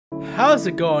How's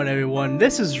it going, everyone?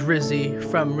 This is Rizzy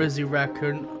from Rizzy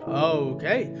Raccoon.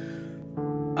 Okay.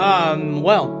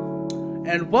 Well,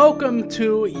 and welcome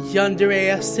to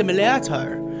Yandere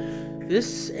Simulator.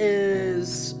 This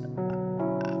is...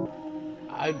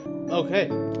 Okay.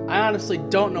 I honestly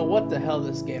don't know what the hell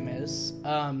this game is.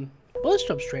 But let's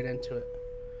jump straight into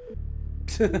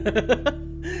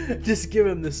it. Just give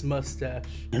him this mustache.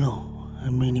 Hello,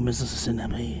 I'm reading Mrs.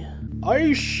 Senpai. Are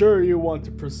you sure you want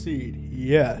to proceed?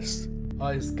 Yes. Oh,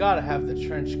 he's gotta have the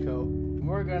trench coat.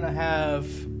 We're gonna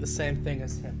have the same thing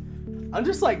as him. I'm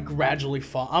just like gradually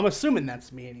falling. I'm assuming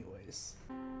that's me anyways.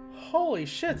 Holy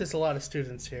shit, there's a lot of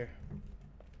students here.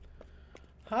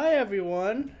 Hi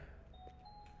everyone.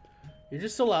 You're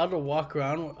just allowed to walk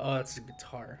around. Oh, that's a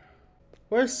guitar.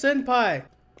 Where's Senpai?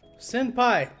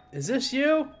 Senpai, is this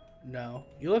you? No.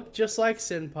 You look just like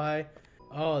Senpai.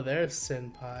 Oh, there's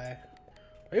Senpai.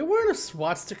 Are you wearing a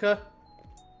swastika?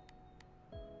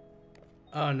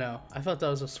 Oh no, I thought that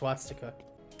was a swastika.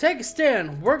 Take a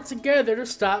stand, work together to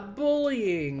stop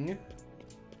bullying.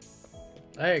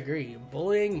 I agree,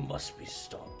 bullying must be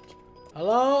stopped.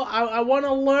 Hello, I want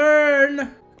to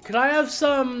learn. Could I have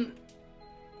some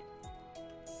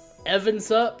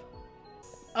Evans up?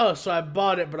 Oh, so I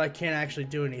bought it, but I can't actually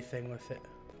do anything with it.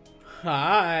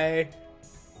 Hi.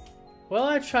 Well,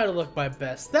 I try to look my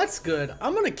best. That's good.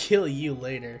 I'm gonna kill you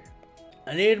later.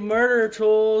 I need murder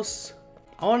tools.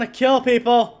 I want to kill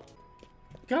people.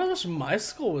 God, I wish my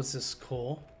school was this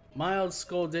cool. My old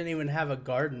school didn't even have a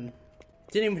garden.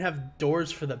 Didn't even have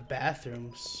doors for the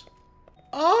bathrooms.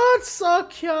 Oh, it's so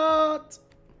cute.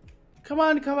 Come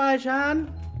on,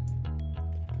 Kawaii-chan.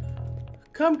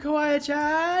 Come,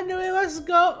 Kawaii-chan, we must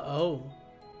go. Oh.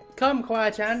 Come,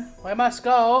 Kawaii-chan, we must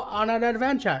go on an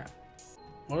adventure.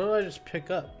 What did I just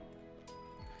pick up?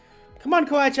 Come on,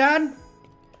 Kawaii-chan.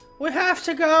 We have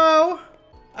to go.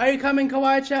 Are you coming,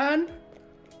 Kawaii-chan?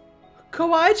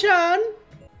 Kawaii-chan?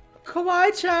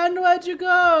 Kawaii-chan, where'd you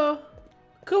go?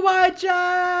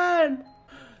 Kawaii-chan!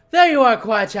 There you are,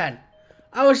 Kawaii-chan.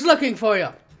 I was looking for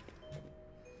you.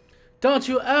 Don't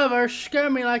you ever scare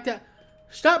me like that.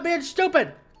 Stop being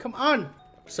stupid. Come on.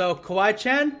 So,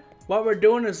 Kawaii-chan, what we're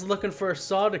doing is looking for a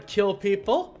saw to kill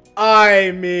people.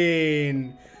 I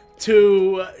mean,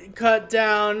 to cut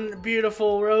down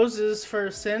beautiful roses for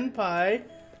Senpai.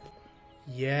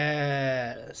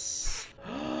 Yes.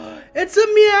 It's a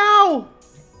meow.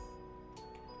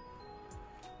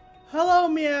 Hello,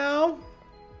 meow.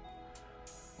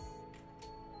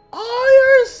 Oh,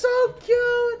 you're so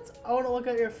cute. I want to look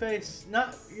at your face.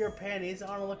 Not your panties.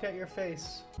 I want to look at your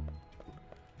face.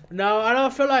 No, I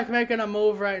don't feel like making a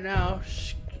move right now.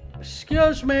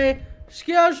 Excuse me.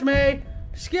 Excuse me.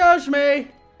 Excuse me.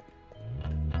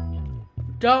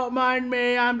 Don't mind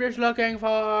me. I'm just looking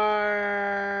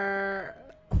for...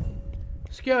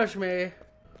 Excuse me.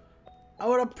 I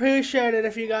would appreciate it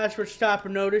if you guys would stop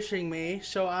noticing me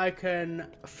so I can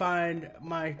find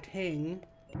my ting.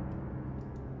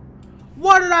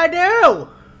 What did I do?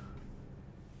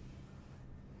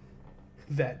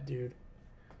 That dude.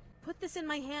 Put this in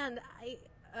my hand.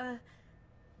 I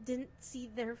didn't see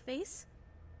their face.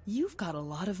 You've got a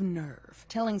lot of nerve,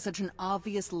 telling such an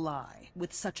obvious lie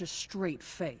with such a straight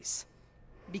face.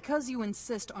 Because you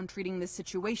insist on treating this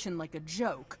situation like a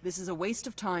joke, this is a waste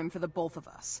of time for the both of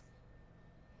us.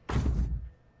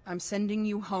 I'm sending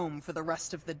you home for the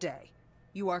rest of the day.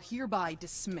 You are hereby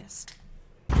dismissed.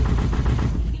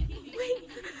 Wait.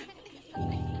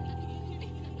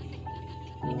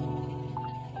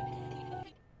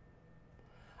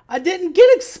 I didn't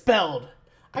get expelled.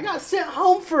 I got sent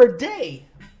home for a day.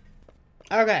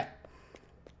 Okay.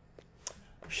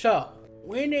 So,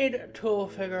 we need to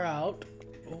figure out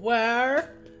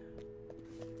where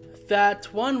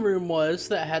that one room was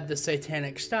that had the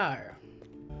satanic star.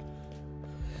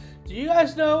 Do you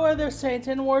guys know where the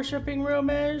Satan worshipping room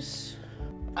is?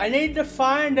 I need to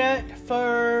find it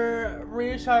for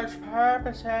research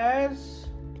purposes.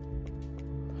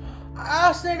 I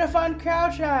also need to find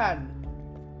Kao-chan.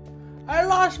 I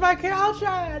lost my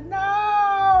Kao-chan.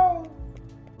 No!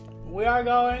 We are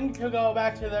going to go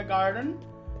back to the garden.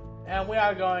 And we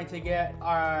are going to get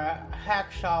our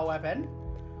hacksaw weapon.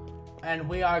 And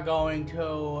we are going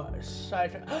to...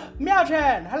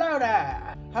 Meow-chan! Hello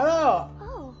there! Hello!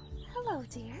 Oh, hello,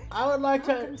 dear. I would like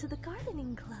Welcome to the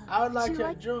gardening club. I would like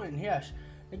to join, yes.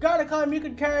 The garden club, you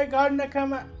can carry a garden to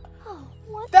come out. Oh,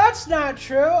 what? That's not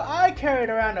true! I carried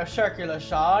around a circular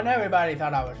saw and everybody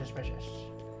thought I was suspicious.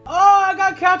 Oh, I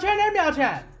got Kao-chan and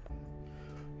Meow-chan!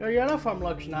 Your uniform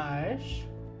looks nice.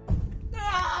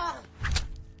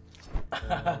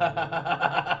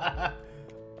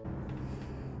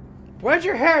 Where'd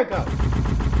your hair go?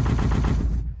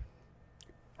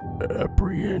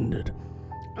 apprehended.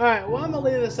 Alright, well, I'm going to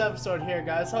leave this episode here,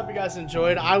 guys. Hope you guys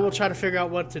enjoyed. I will try to figure out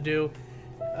what to do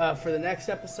for the next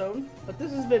episode. But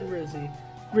this has been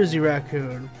Rizzy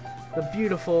Raccoon, the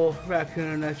beautiful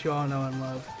raccoon that you all know and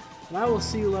love. And I will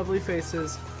see you lovely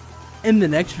faces in the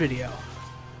next video.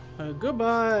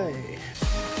 Goodbye.